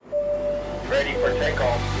Ready for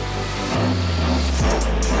takeoff.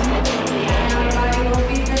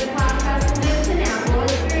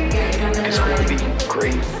 It's going to be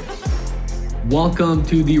great. Welcome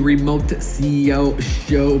to the Remote CEO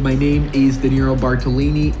Show. My name is Danilo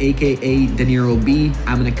Bartolini, aka Danilo B.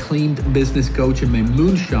 I'm an acclaimed business coach, and my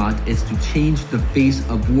moonshot is to change the face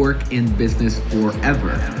of work and business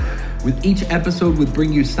forever. With each episode, we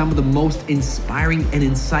bring you some of the most inspiring and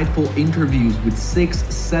insightful interviews with 6,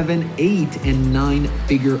 7, 8, and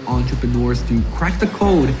 9-figure entrepreneurs to crack the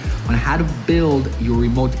code on how to build your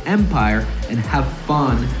remote empire and have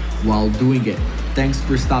fun while doing it. Thanks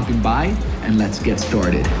for stopping by, and let's get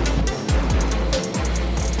started.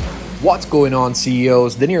 What's going on,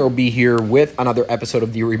 CEOs? Danilo B here with another episode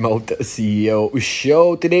of the Remote CEO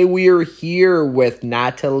Show. Today we are here with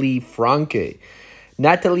Natalie Franke.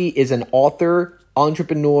 Natalie is an author,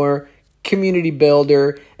 entrepreneur, community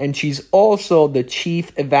builder, and she's also the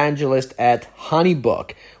Chief Evangelist at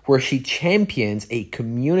HoneyBook, where she champions a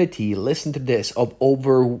community, listen to this, of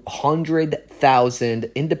over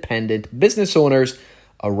 100,000 independent business owners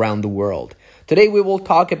around the world. Today, we will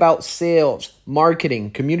talk about sales, marketing,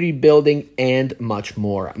 community building, and much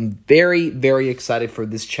more. I'm very, very excited for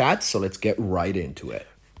this chat, so let's get right into it.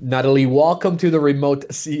 Natalie, welcome to the Remote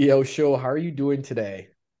CEO Show. How are you doing today?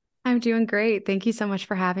 I'm doing great. Thank you so much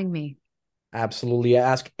for having me. Absolutely. I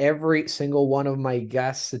ask every single one of my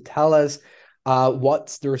guests to tell us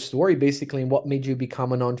what's their story, basically, and what made you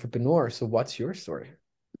become an entrepreneur. So what's your story?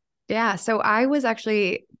 Yeah, so I was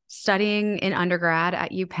actually studying in undergrad at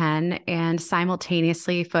UPenn and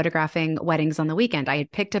simultaneously photographing weddings on the weekend. I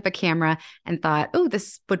had picked up a camera and thought, oh,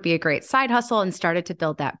 this would be a great side hustle, and started to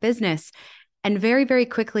build that business. And very, very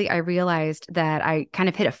quickly, I realized that I kind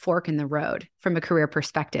of hit a fork in the road from a career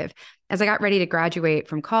perspective. As I got ready to graduate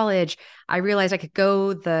from college, I realized I could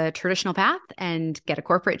go the traditional path and get a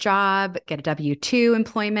corporate job, get a W-2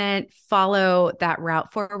 employment, follow that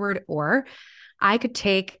route forward, or I could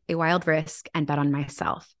take a wild risk and bet on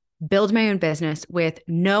myself, build my own business with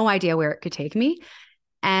no idea where it could take me.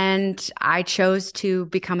 And I chose to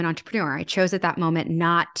become an entrepreneur. I chose at that moment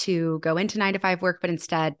not to go into 9-to-5 work, but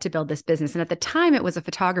instead to build this business. And at the time, it was a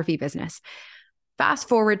photography business. Fast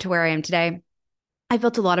forward to where I am today, I've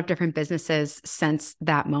built a lot of different businesses since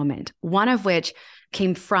that moment, one of which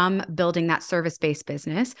came from building that service-based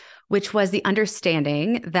business, which was the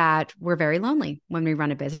understanding that we're very lonely when we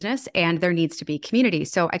run a business and there needs to be community.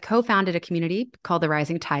 So I co-founded a community called the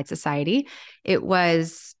Rising Tide Society. It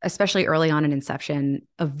was, especially early on in inception,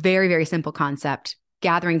 a very, very simple concept,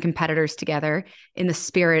 gathering competitors together in the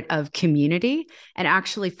spirit of community and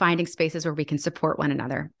actually finding spaces where we can support one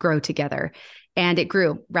another, grow together. And it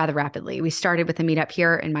grew rather rapidly. We started with a meetup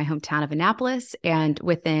here in my hometown of Annapolis. And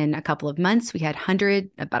within a couple of months, we had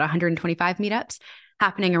about 125 meetups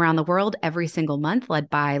happening around the world every single month, led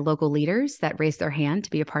by local leaders that raised their hand to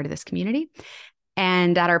be a part of this community.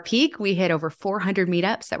 And at our peak, we hit over 400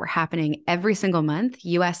 meetups that were happening every single month,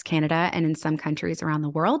 US, Canada, and in some countries around the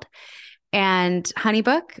world. And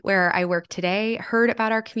HoneyBook, where I work today, heard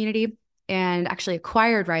about our community and actually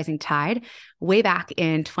acquired Rising Tide way back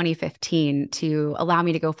in 2015 to allow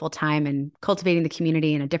me to go full time in cultivating the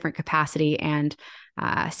community in a different capacity and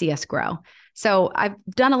see us grow. So I've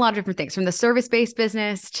done a lot of different things, from the service-based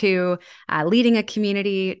business to leading a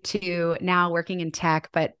community to now working in tech.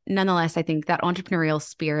 But nonetheless, I think that entrepreneurial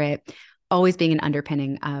spirit always being an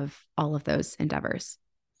underpinning of all of those endeavors.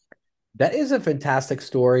 That is a fantastic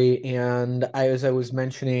story. And as I was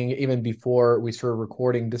mentioning, even before we started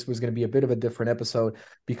recording, this was going to be a bit of a different episode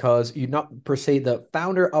because you're not per se the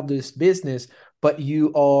founder of this business, but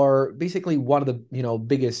you are basically one of the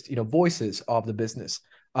biggest voices of the business.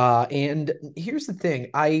 And here's the thing.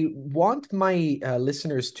 I want my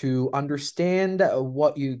listeners to understand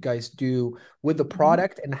what you guys do with the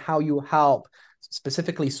product and how you help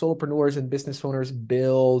specifically solopreneurs and business owners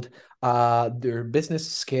build their business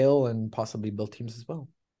scale and possibly build teams as well.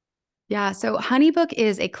 Yeah. So HoneyBook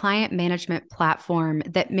is a client management platform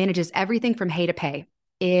that manages everything from hey to pay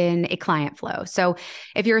in a client flow. So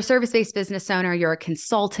if you're a service-based business owner, you're a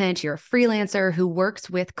consultant, you're a freelancer who works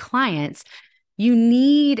with clients, you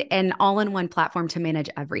need an all-in-one platform to manage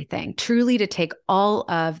everything, truly to take all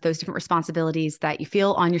of those different responsibilities that you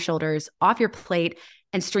feel on your shoulders off your plate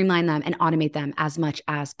and streamline them and automate them as much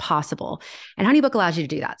as possible. And HoneyBook allows you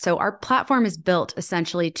to do that. So our platform is built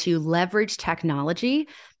essentially to leverage technology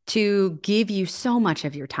to give you so much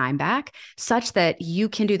of your time back, such that you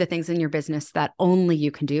can do the things in your business that only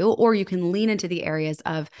you can do, or you can lean into the areas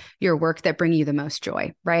of your work that bring you the most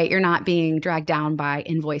joy, right? You're not being dragged down by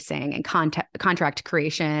invoicing and contract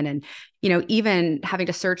creation and, even having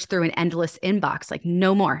to search through an endless inbox. Like,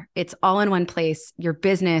 no more. It's all in one place. Your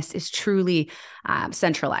business is truly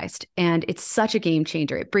centralized, and it's such a game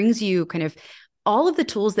changer. It brings you kind of all of the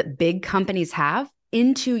tools that big companies have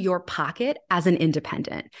into your pocket as an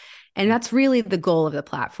independent. And that's really the goal of the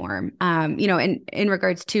platform. In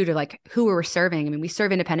regards to like who we're serving, I mean, we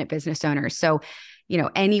serve independent business owners. So,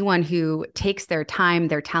 anyone who takes their time,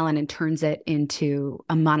 their talent, and turns it into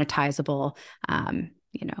a monetizable,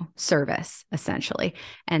 service essentially.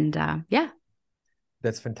 And yeah.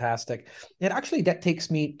 That's fantastic. And actually, that takes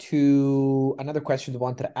me to another question I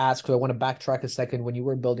wanted to ask. So I want to backtrack a second. When you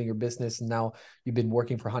were building your business, and now you've been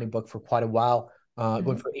working for HoneyBook for quite a while,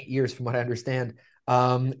 going for 8 years, from what I understand.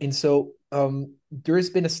 And so there has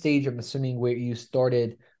been a stage, I'm assuming, where you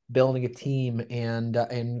started building a team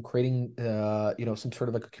and creating, some sort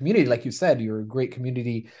of like a community. Like you said, you're a great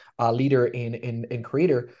community leader and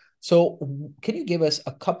creator. So can you give us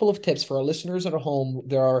a couple of tips for our listeners at home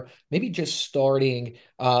that are maybe just starting,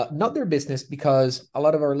 not their business, because a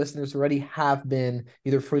lot of our listeners already have been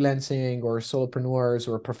either freelancing or solopreneurs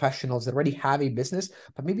or professionals that already have a business,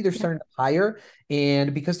 but maybe they're starting to hire.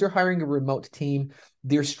 And because they're hiring a remote team,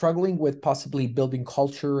 they're struggling with possibly building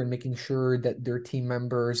culture and making sure that their team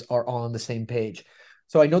members are all on the same page.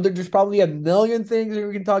 So I know that there's probably a million things that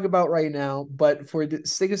we can talk about right now, but for the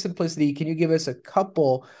sake of simplicity, can you give us a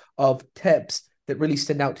couple of tips that really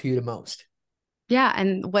stand out to you the most? Yeah.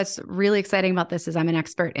 And what's really exciting about this is I'm an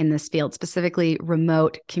expert in this field, specifically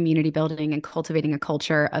remote community building and cultivating a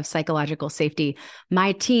culture of psychological safety.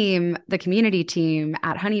 My team, the community team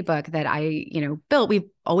at HoneyBook that I, built, we've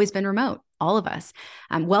always been remote. All of us.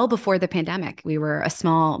 Well before the pandemic, we were a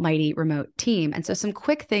small, mighty remote team. And so some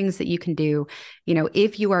quick things that you can do,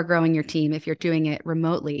 if you are growing your team, if you're doing it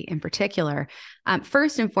remotely in particular,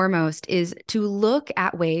 first and foremost is to look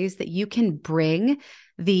at ways that you can bring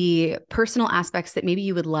the personal aspects that maybe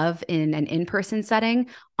you would love in an in-person setting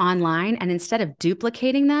online. And instead of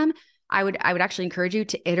duplicating them, I would actually encourage you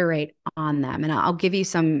to iterate on them. And I'll give you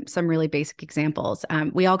some really basic examples.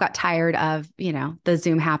 We all got tired of, the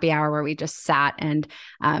Zoom happy hour where we just sat and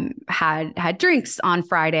had drinks on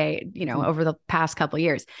Friday, over the past couple of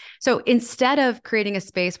years. So instead of creating a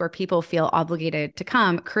space where people feel obligated to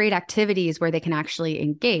come, create activities where they can actually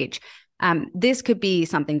engage. This could be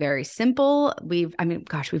something very simple. We've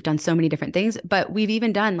done so many different things, but we've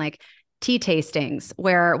even done like tea tastings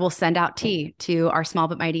where we'll send out tea to our small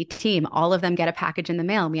but mighty team. All of them get a package in the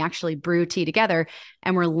mail, and we actually brew tea together,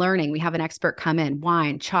 and we're learning. We have an expert come in,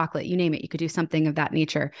 wine, chocolate, you name it. You could do something of that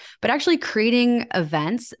nature, but actually creating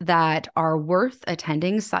events that are worth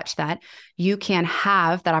attending such that you can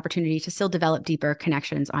have that opportunity to still develop deeper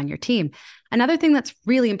connections on your team. Another thing that's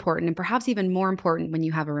really important, and perhaps even more important when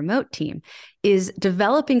you have a remote team, is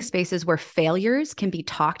developing spaces where failures can be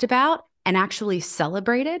talked about and actually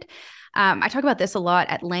celebrated. I talk about this a lot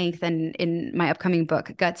at length, and in my upcoming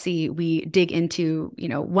book, Gutsy, we dig into,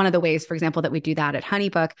 one of the ways, for example, that we do that at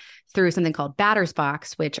HoneyBook through something called Batter's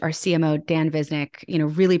Box, which our CMO, Dan Visnick,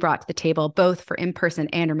 really brought to the table, both for in-person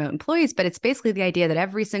and remote employees. But it's basically the idea that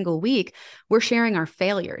every single week we're sharing our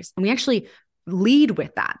failures, and we actually lead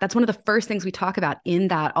with that. That's one of the first things we talk about in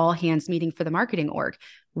that all hands meeting for the marketing org.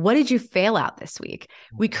 What did you fail at this week?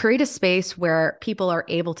 We create a space where people are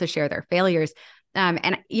able to share their failures. As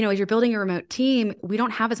you're building a remote team, we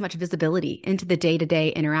don't have as much visibility into the day-to-day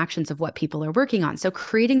interactions of what people are working on. So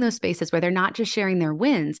creating those spaces where they're not just sharing their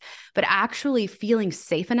wins, but actually feeling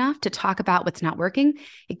safe enough to talk about what's not working,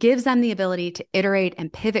 it gives them the ability to iterate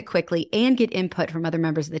and pivot quickly and get input from other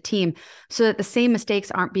members of the team so that the same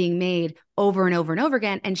mistakes aren't being made over and over and over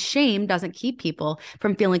again. And shame doesn't keep people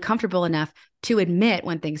from feeling comfortable enough to admit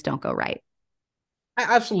when things don't go right. I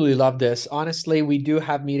absolutely love this. Honestly, we do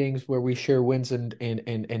have meetings where we share wins and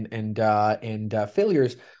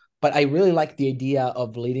failures, but I really like the idea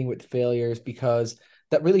of leading with failures because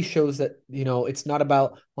that really shows that, it's not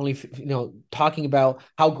about only, talking about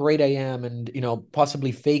how great I am and,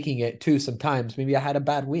 possibly faking it too. Sometimes maybe I had a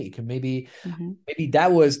bad week and maybe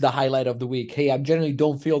that was the highlight of the week. Hey, I generally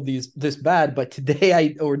don't feel this bad, but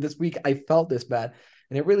today or this week I felt this bad.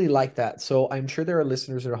 And I really like that. So I'm sure there are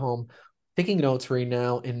listeners at home taking notes right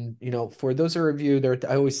now. And, for those of you there,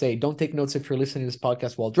 I always say, don't take notes if you're listening to this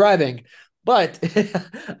podcast while driving. But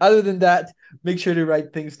other than that, make sure to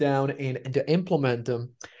write things down and to implement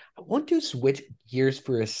them. I want to switch gears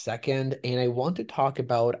for a second, and I want to talk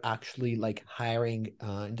about actually like hiring.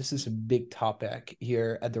 And this is a big topic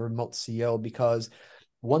here at the Remote CEO because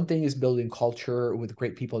one thing is building culture with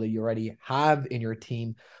great people that you already have in your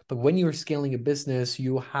team, but when you're scaling a business,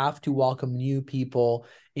 you have to welcome new people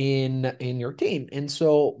in your team. And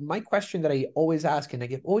so my question that I always ask,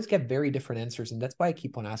 and always get very different answers, and that's why I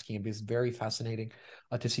keep on asking it because it's very fascinating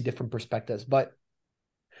to see different perspectives. But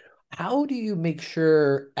how do you make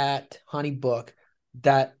sure at HoneyBook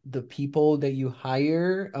that the people that you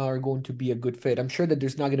hire are going to be a good fit? I'm sure that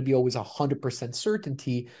there's not going to be always 100%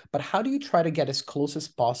 certainty, but how do you try to get as close as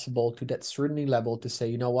possible to that certainty level to say,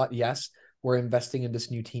 you know what, yes, we're investing in this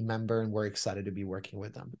new team member and we're excited to be working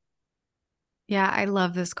with them? Yeah, I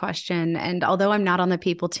love this question. And although I'm not on the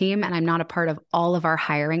people team and I'm not a part of all of our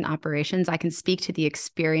hiring operations, I can speak to the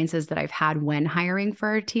experiences that I've had when hiring for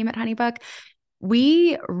our team at HoneyBook.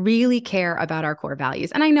 We really care about our core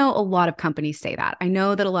values. And I know a lot of companies say that. I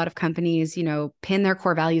know that a lot of companies, pin their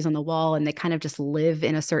core values on the wall and they kind of just live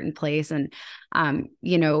in a certain place. And,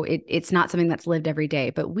 it's not something that's lived every day,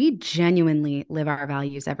 but we genuinely live our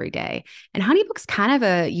values every day. And HoneyBook's kind of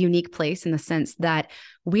a unique place in the sense that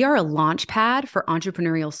we are a launch pad for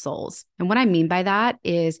entrepreneurial souls. And what I mean by that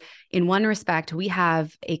is, in one respect, we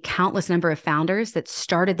have a countless number of founders that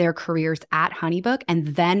started their careers at HoneyBook and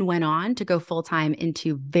then went on to go full-time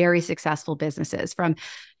into very successful businesses.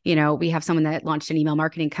 We have someone that launched an email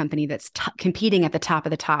marketing company that's competing at the top of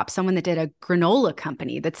the top, someone that did a granola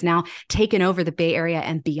company that's now taken over the Bay Area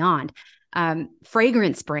and beyond,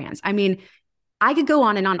 fragrance brands. I mean, I could go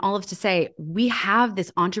on and on all of to say we have this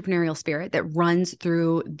entrepreneurial spirit that runs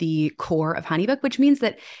through the core of HoneyBook, which means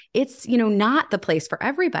that it's, not the place for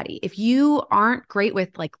everybody. If you aren't great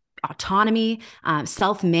with like autonomy,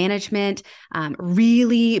 self-management,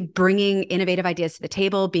 really bringing innovative ideas to the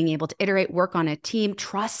table, being able to iterate, work on a team,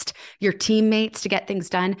 trust your teammates to get things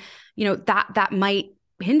done, that might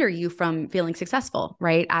hinder you from feeling successful,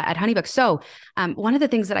 right, at HoneyBook. So one of the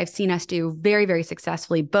things that I've seen us do very, very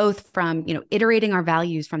successfully, both from, iterating our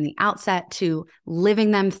values from the outset to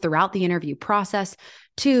living them throughout the interview process,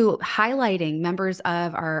 to highlighting members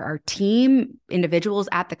of our team, individuals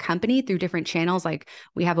at the company through different channels. Like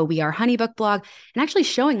we have a We Are HoneyBook blog, and actually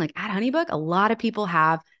showing like at HoneyBook, a lot of people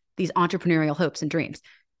have these entrepreneurial hopes and dreams.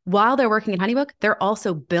 While they're working at HoneyBook, they're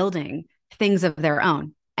also building things of their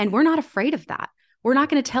own. And we're not afraid of that. We're not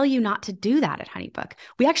going to tell you not to do that at HoneyBook.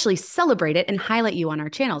 We actually celebrate it and highlight you on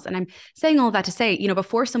our channels. And I'm saying all of that to say,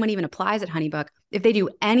 before someone even applies at HoneyBook, if they do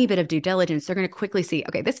any bit of due diligence, they're going to quickly see,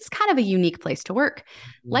 okay, this is kind of a unique place to work.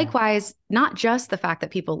 Likewise, not just the fact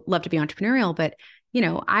that people love to be entrepreneurial, but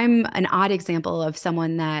I'm an odd example of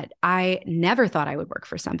someone that I never thought I would work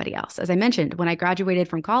for somebody else. As I mentioned, when I graduated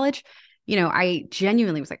from college, I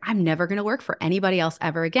genuinely was like, I'm never going to work for anybody else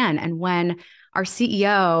ever again. And when our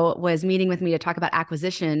CEO was meeting with me to talk about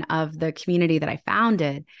acquisition of the community that I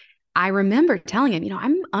founded, I remember telling him,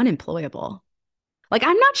 I'm unemployable. Like,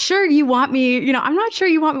 I'm not sure you want me, I'm not sure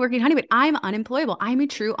you want me working at Honey, but I'm unemployable. I'm a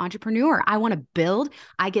true entrepreneur. I want to build.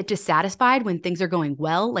 I get dissatisfied when things are going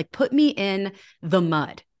well. Like, put me in the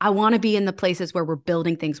mud. I want to be in the places where we're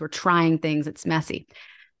building things, we're trying things, it's messy.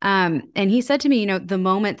 And he said to me, the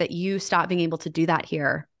moment that you stop being able to do that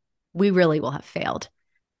here, we really will have failed.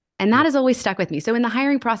 And that has always stuck with me. So in the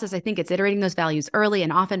hiring process, I think it's iterating those values early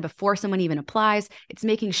and often before someone even applies. It's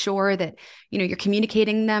making sure that, you're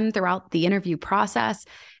communicating them throughout the interview process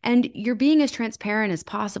and you're being as transparent as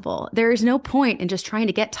possible. There is no point in just trying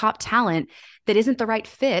to get top talent that isn't the right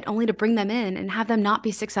fit only to bring them in and have them not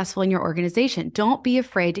be successful in your organization. Don't be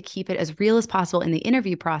afraid to keep it as real as possible in the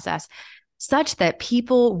interview process, such that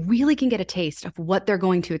people really can get a taste of what they're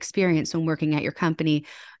going to experience when working at your company.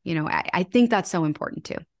 I think that's so important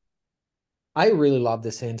too. I really love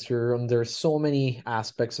this answer. There's so many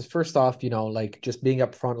aspects. First off, like just being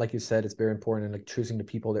upfront, like you said, it's very important, and like choosing the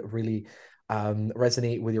people that really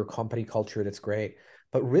resonate with your company culture. That's great.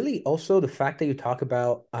 But really also the fact that you talk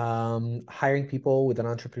about hiring people with an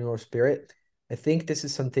entrepreneurial spirit. I think this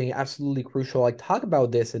is something absolutely crucial. I talk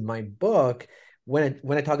about this in my book when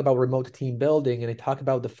I talk about remote team building, and I talk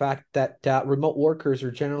about the fact that remote workers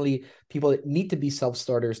are generally people that need to be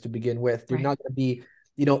self-starters to begin with. They're not going to be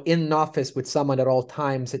in an office with someone at all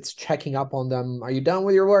times. It's checking up on them. Are you done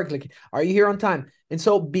with your work? Like, are you here on time? And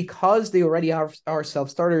so because they already are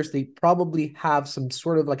self-starters, they probably have some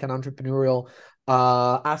sort of like an entrepreneurial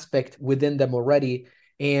aspect within them already.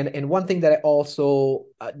 And one thing that I also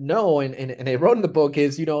know, and I wrote in the book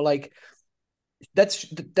is, like,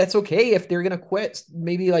 that's okay if they're going to quit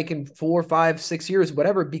maybe like in 4, 5, 6 years,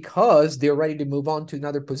 whatever, because they're ready to move on to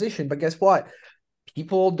another position. But guess what?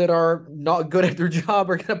 people that are not good at their job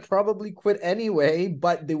are going to probably quit anyway,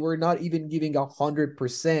 but they were not even giving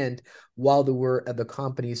 100% while they were at the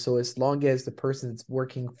company. So as long as the person that's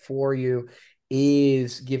working for you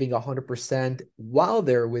is giving 100% while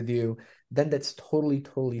they're with you, then that's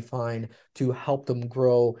totally fine to help them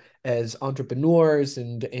grow as entrepreneurs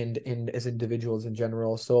and as individuals in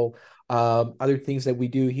general. So other things that we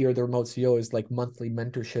do here at the Remote CEO is like monthly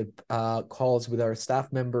mentorship calls with our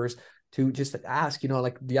staff members to just ask,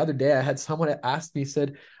 like the other day I had someone that asked me,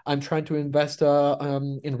 said, I'm trying to invest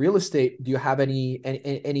in real estate. Do you have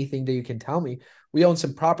anything that you can tell me? We own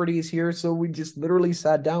some properties here. So we just literally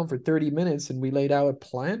sat down for 30 minutes and we laid out a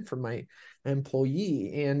plan for my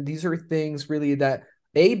employee. And these are things really that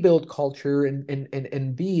A, build culture,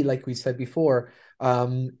 and B, like we said before,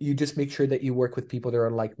 you just make sure that you work with people that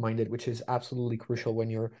are like-minded, which is absolutely crucial when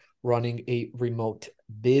you're running a remote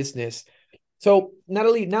business. So,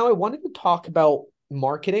 Natalie, now I wanted to talk about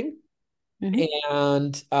marketing. Mhm.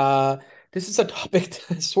 And this is a topic,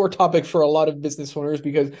 a sore topic for a lot of business owners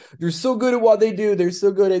because they're so good at what they do. They're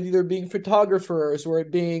so good at either being photographers or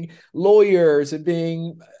at being lawyers and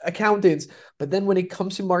being accountants. But then when it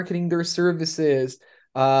comes to marketing their services,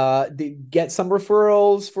 they get some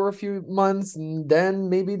referrals for a few months, and then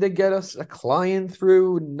maybe they get a client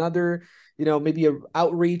through another, maybe a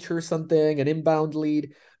outreach or something, an inbound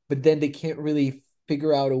lead, but then they can't really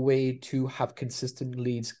figure out a way to have consistent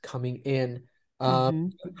leads coming in.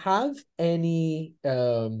 Mhm. Have any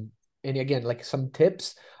again, like some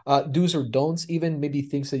tips, do's or don'ts, even maybe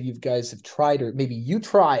things that you guys have tried or maybe you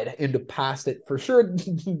tried in the past that for sure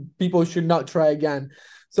people should not try again.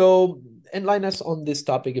 So enlighten us on this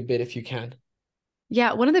topic a bit if you can.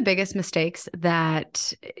 Yeah, one of the biggest mistakes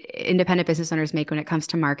that independent business owners make when it comes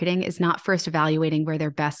to marketing is not first evaluating where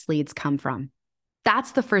their best leads come from.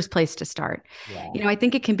 That's the first place to start. Yeah. I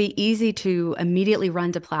think it can be easy to immediately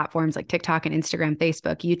run to platforms like TikTok and Instagram,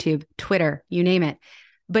 Facebook, YouTube, Twitter, you name it.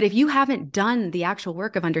 But if you haven't done the actual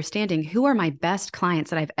work of understanding who are my best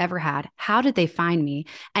clients that I've ever had, how did they find me,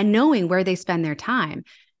 and knowing where they spend their time,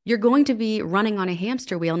 you're going to be running on a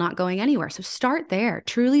hamster wheel, not going anywhere. So start there.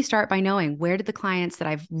 Truly start by knowing where did the clients that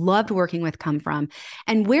I've loved working with come from,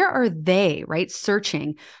 and where are they, right?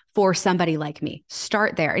 Searching for somebody like me.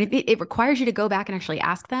 Start there. And if it requires you to go back and actually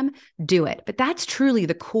ask them, do it. But that's truly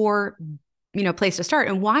the core, place to start.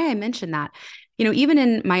 And why I mentioned that, even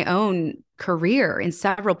in my own career in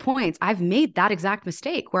several points, I've made that exact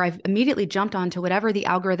mistake where I've immediately jumped onto whatever the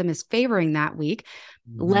algorithm is favoring that week,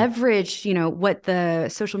 Mhm. leverage, what the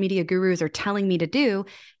social media gurus are telling me to do,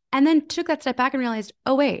 and then took that step back and realized,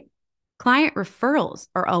 oh, wait, client referrals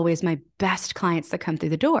are always my best clients that come through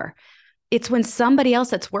the door. It's when somebody else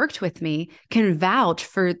that's worked with me can vouch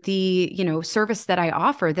for the, service that I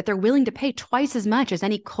offer, that they're willing to pay twice as much as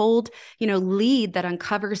any cold, lead that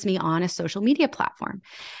uncovers me on a social media platform.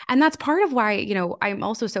 And that's part of why, I'm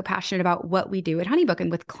also so passionate about what we do at HoneyBook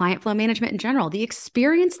and with client flow management in general. The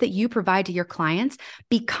experience that you provide to your clients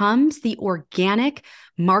becomes the organic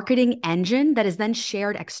marketing engine that is then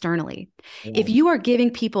shared externally. If Yeah. you are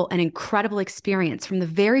giving people an incredible experience from the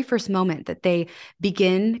very first moment that they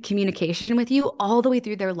begin communication with you all the way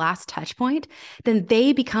through their last touch point, then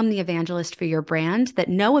they become the evangelist for your brand that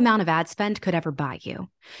no amount of ad spend could ever buy you.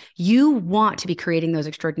 You want to be creating those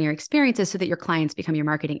extraordinary experiences so that your clients become your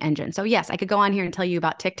marketing engine. So yes, I could go on here and tell you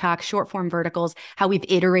about TikTok, short form verticals, how we've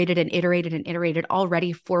iterated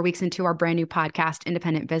already 4 weeks into our brand new podcast,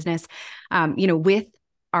 Independent Business, with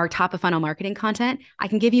our top of funnel marketing content. I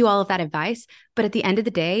can give you all of that advice, but at the end of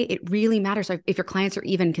the day, it really matters if your clients are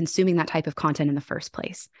even consuming that type of content in the first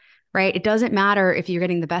place, right? It doesn't matter if you're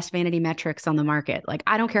getting the best vanity metrics on the market. Like,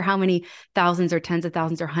 I don't care how many thousands or tens of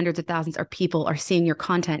thousands or hundreds of thousands of people are seeing your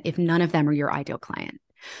content if none of them are your ideal client.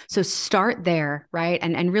 So start there, right?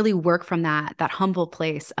 And really work from that humble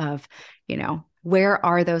place of, where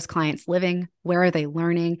are those clients living? Where are they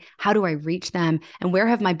learning? How do I reach them? And where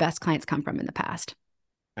have my best clients come from in the past?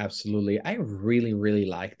 Absolutely. I really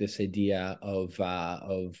like this idea of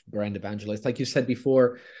brand evangelist. Like you said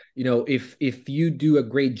before, if you do a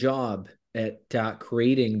great job at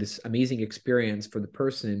creating this amazing experience for the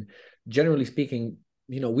person, generally speaking,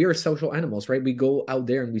 we are social animals, right? We go out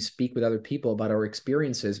there and we speak with other people about our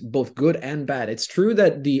experiences, both good and bad. It's true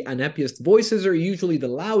that the unhappiest voices are usually the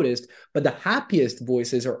loudest, but the happiest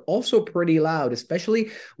voices are also pretty loud,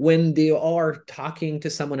 especially when they are talking to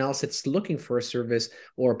someone else that's looking for a service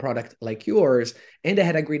or a product like yours and they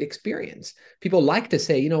had a great experience. People like to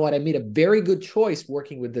say, you know what, I made a very good choice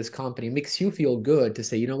working with this company. It makes you feel good to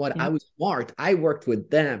say, you know what, I Yeah. was smart. I worked with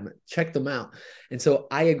them. Check them out. And so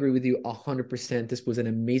I agree with you 100%. This was an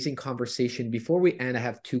amazing conversation. Before we end, I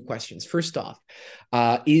have two questions. First off,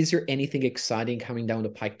 is there anything exciting coming down the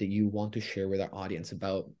pike that you want to share with our audience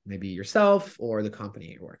about maybe yourself or the company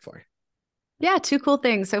you work for? Yeah, two cool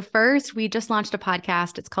things. So first, we just launched a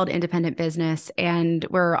podcast. It's called Independent Business, and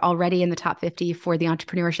we're already in the top 50 for the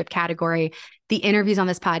entrepreneurship category. The interviews on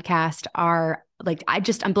this podcast are like,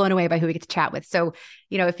 I'm blown away by who we get to chat with. So,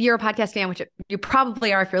 if you're a podcast fan, which you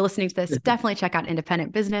probably are, if you're listening to this, definitely check out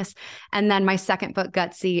Independent Business. And then my second book,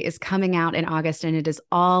 Gutsy, is coming out in August, and it is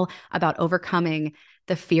all about overcoming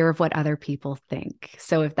the fear of what other people think.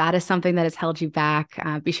 So if that is something that has held you back,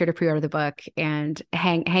 be sure to pre-order the book and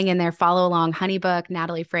hang in there, follow along HoneyBook,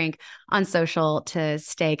 Natalie Franke on social to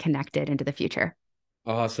stay connected into the future.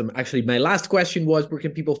 Awesome. Actually, my last question was, where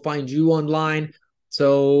can people find you online?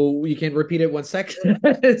 So you can repeat it 1 second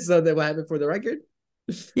so that we'll have it for the record.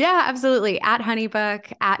 Yeah, absolutely. At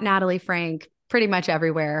HoneyBook, at Natalie Franke, pretty much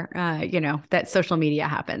everywhere, that social media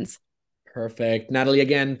happens. Perfect. Natalie,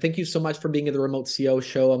 again, thank you so much for being in the Remote CEO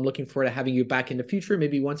show. I'm looking forward to having you back in the future.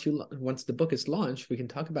 Maybe once the book is launched, we can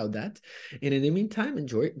talk about that. And in the meantime,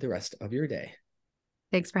 enjoy the rest of your day.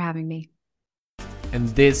 Thanks for having me. And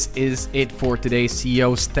this is it for today,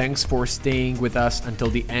 CEOs. Thanks for staying with us until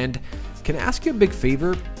the end. Can I ask you a big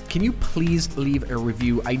favor? Can you please leave a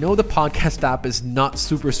review? I know the podcast app is not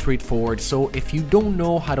super straightforward, so if you don't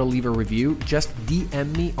know how to leave a review, just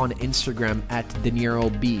DM me on Instagram at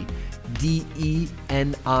DeNieroB. DENIEROB,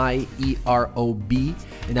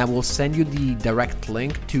 and I will send you the direct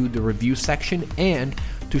link to the review section. And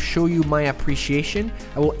to show you my appreciation,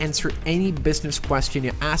 I will answer any business question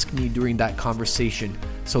you ask me during that conversation.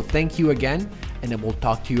 So thank you again, and I will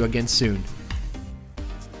talk to you again soon.